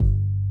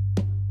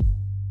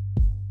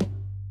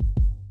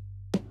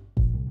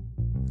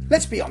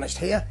let's be honest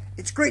here,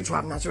 it's great to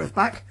have Nazareth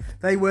back.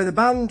 They were the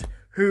band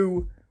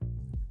who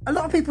a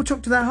lot of people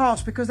took to their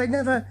hearts because they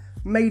never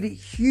made it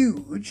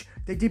huge.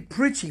 They did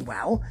pretty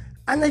well,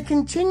 and they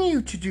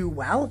continue to do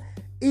well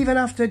even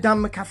after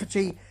Dan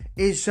McCafferty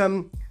is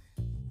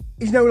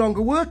no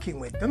longer working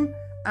with them,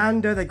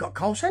 and they've got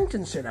Carl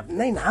Sentence in, haven't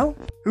they now?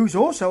 Who's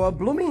also a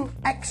blooming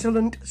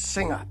excellent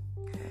singer.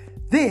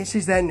 This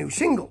is their new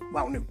single.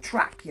 Well, new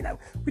track, you know.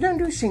 We don't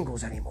do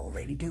singles anymore,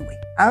 really, do we?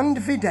 And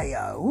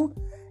video,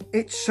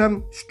 it's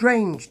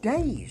Strange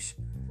Days.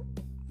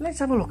 Let's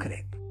have a look at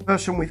it.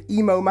 Person with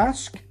emo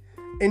mask,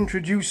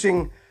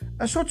 introducing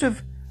a sort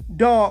of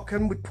dark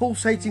and with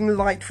pulsating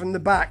light from the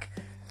back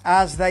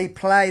as they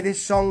play.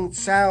 This song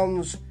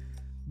sounds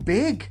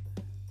big.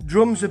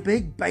 Drums are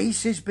big,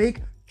 bass is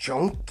big,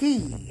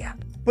 chunky.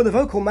 But the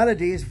vocal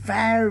melody is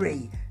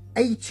very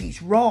 80s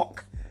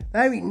rock.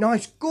 Very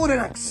nice, good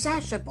and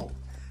accessible.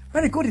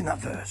 Very good in that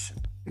verse.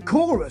 The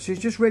chorus is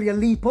just really a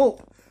leap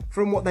up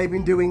from what they've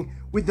been doing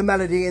with the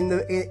melody in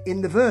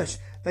the verse.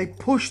 They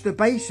push the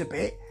bass a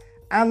bit,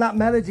 and that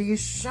melody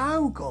is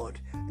so good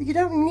that you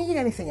don't need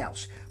anything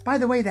else. By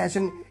the way, there's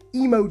an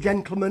emo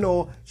gentleman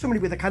or somebody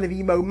with a kind of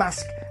emo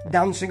mask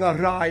dancing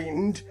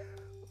around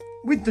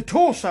with the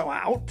torso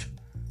out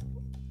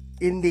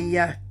in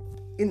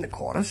the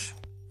chorus.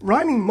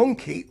 Rhyming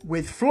monkey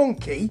with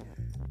flunky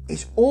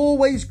is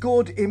always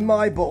good in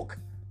my book.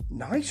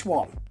 Nice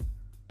one.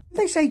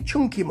 They say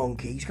chunky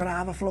monkey's got to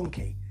have a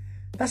flunky.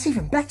 That's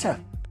even better.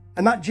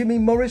 And that Jimmy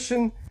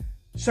Morrison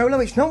solo,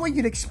 it's not what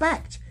you'd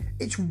expect.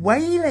 It's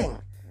wailing.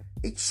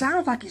 It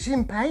sounds like it's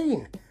in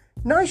pain.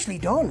 Nicely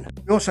done.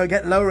 You also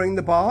get lowering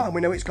the bar, and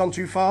we know it's gone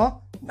too far.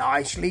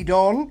 Nicely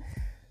done.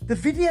 The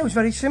video is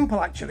very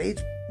simple, actually.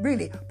 It's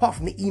really, apart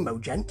from the emo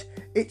gent,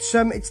 it's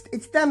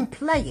them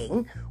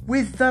playing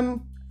with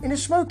in a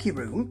smoky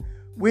room.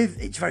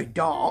 It's very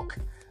dark,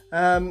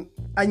 and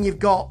you've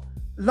got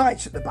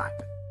lights at the back.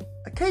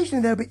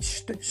 Occasionally they're a bit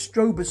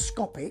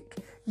stroboscopic.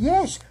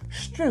 Yes,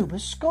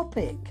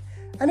 stroboscopic.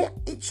 And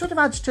it sort of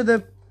adds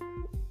to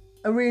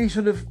a really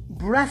sort of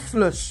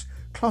breathless,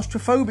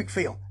 claustrophobic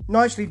feel.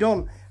 Nicely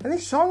done. And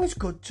this song is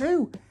good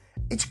too.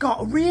 It's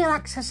got a real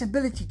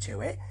accessibility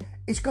to it.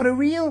 It's got a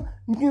real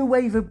new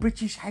wave of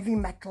British heavy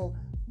metal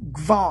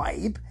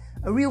vibe,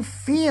 a real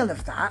feel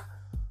of that.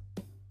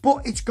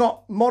 But it's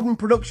got modern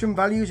production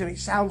values and it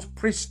sounds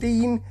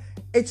pristine.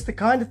 It's the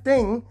kind of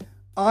thing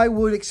I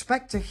would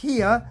expect to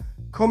hear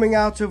coming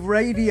out of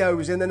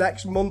radios in the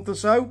next month or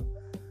so.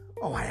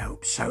 Oh, I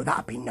hope so.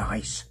 That'd be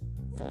nice.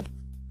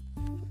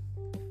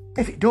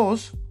 If it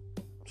does,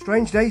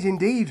 strange days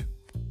indeed,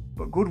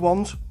 but good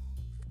ones.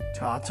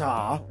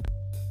 Ta-ta.